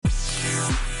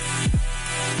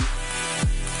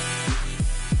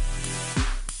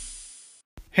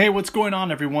Hey, what's going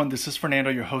on, everyone? This is Fernando,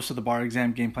 your host of the Bar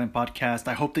Exam Game Plan Podcast.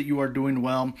 I hope that you are doing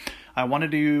well. I wanted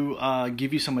to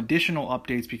give you some additional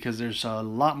updates because there's a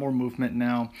lot more movement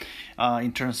now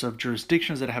in terms of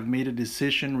jurisdictions that have made a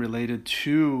decision related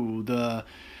to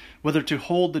whether to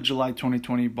hold the July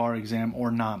 2020 bar exam or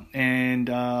not. And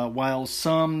while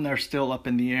some are still up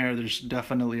in the air, there's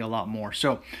definitely a lot more.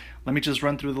 So let me just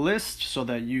run through the list so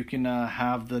that you can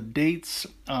have the dates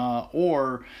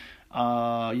or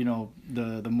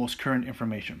the most current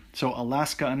information. So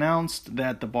Alaska announced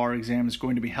that the bar exam is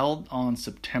going to be held on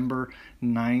September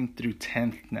 9th through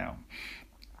 10th now.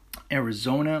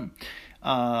 Arizona,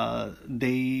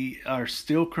 they are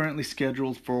still currently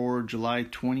scheduled for July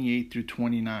 28th through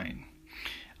 29th.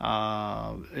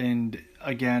 And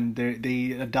again,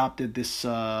 they adopted this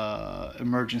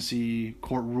emergency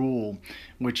court rule,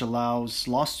 which allows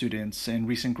law students and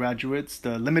recent graduates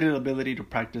the limited ability to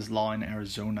practice law in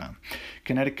Arizona.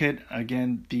 Connecticut,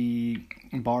 again, the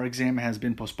bar exam has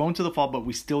been postponed to the fall, but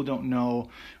we still don't know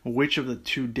which of the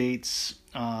two dates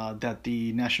that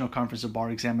the National Conference of Bar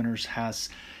Examiners has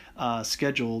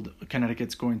scheduled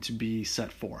Connecticut's going to be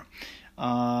set for.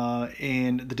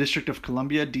 In the District of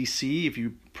Columbia, DC, if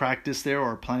you practice there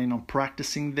or are planning on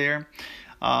practicing there,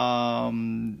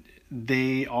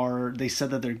 they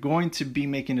said that they're going to be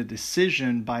making a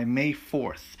decision by May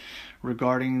 4th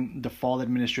regarding the fall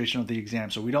administration of the exam.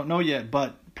 So we don't know yet,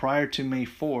 but prior to May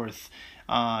 4th,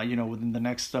 within the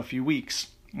next few weeks,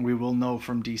 we will know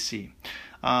from DC.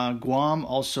 Guam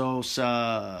also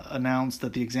announced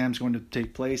that the exam is going to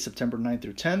take place September 9th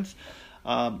through 10th.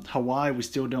 Hawaii, we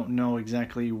still don't know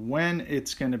exactly when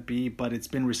it's going to be, but it's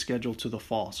been rescheduled to the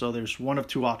fall. So there's one of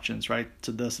two options, right?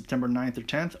 To the September 9th or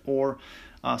 10th or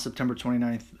September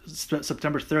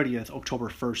 30th, October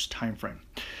 1st timeframe.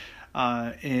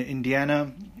 In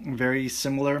Indiana, very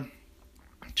similar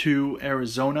to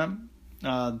Arizona.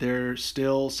 They're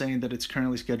still saying that it's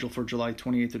currently scheduled for July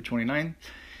 28th or 29th.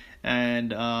 And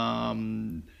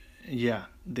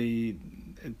they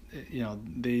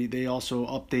also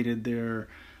updated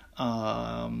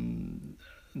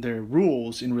their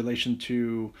rules in relation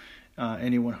to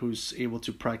anyone who's able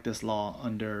to practice law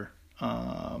under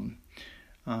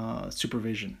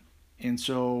supervision. And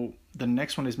so the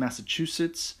next one is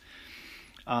Massachusetts.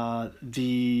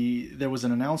 There was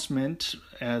an announcement,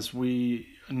 as we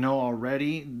know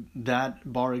already,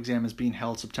 that bar exam is being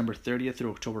held September 30th through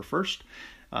October 1st.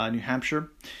 New Hampshire,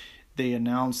 they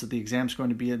announced that the exam is going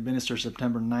to be administered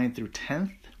September 9th through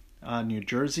 10th. New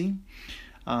Jersey,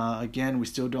 again, we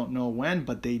still don't know when,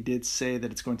 but they did say that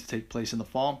it's going to take place in the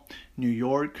fall. New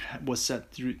York was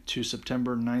set to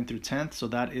September 9th through 10th, so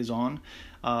that is on.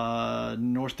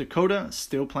 North Dakota,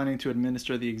 still planning to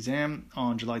administer the exam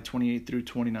on July 28th through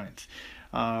 29th.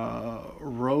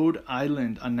 Rhode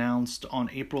Island announced on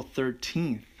April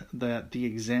 13th that the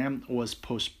exam was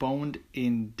postponed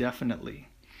indefinitely.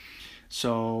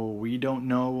 So we don't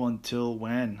know until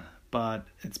when, but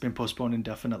it's been postponed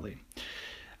indefinitely.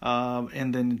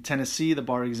 And then in Tennessee, the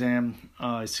bar exam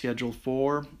is scheduled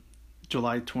for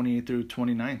July 28th through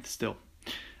 29th still,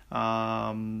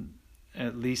 at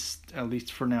least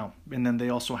for now. And then they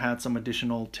also had some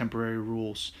additional temporary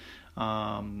rules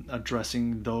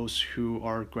addressing those who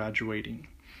are graduating.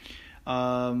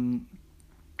 And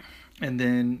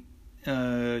then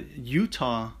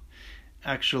Utah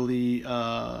actually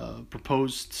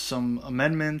proposed some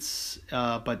amendments,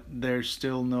 but there's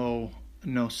still no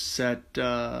set.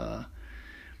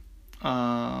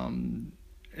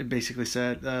 It basically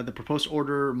said the proposed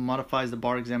order modifies the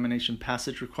bar examination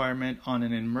passage requirement on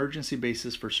an emergency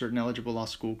basis for certain eligible law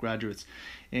school graduates,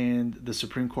 and the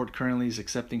Supreme Court currently is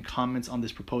accepting comments on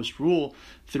this proposed rule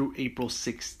through April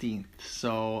 16th.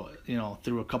 So,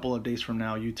 through a couple of days from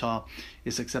now, Utah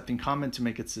is accepting comment to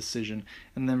make its decision.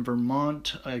 And then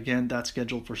Vermont, again, that's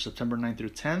scheduled for September 9th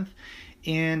through 10th.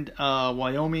 And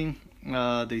Wyoming,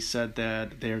 they said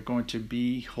that they're going to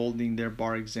be holding their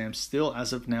bar exam still,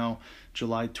 as of now,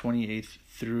 July 28th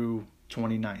through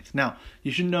 29th. Now,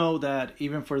 you should know that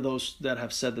even for those that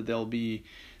have said that they'll be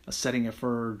setting it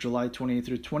for July 28th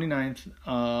through 29th,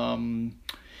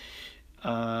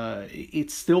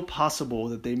 it's still possible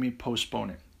that they may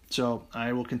postpone it. So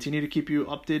I will continue to keep you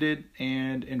updated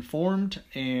and informed,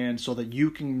 and so that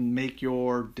you can make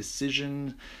your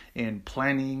decision and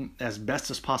planning as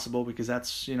best as possible, because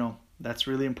that's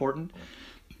really important.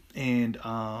 And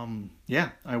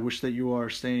I wish that you are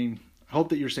hope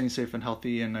that you're staying safe and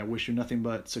healthy, and I wish you nothing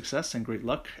but success and great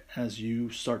luck as you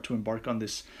start to embark on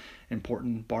this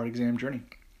important bar exam journey.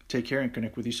 Take care and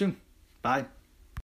connect with you soon. Bye.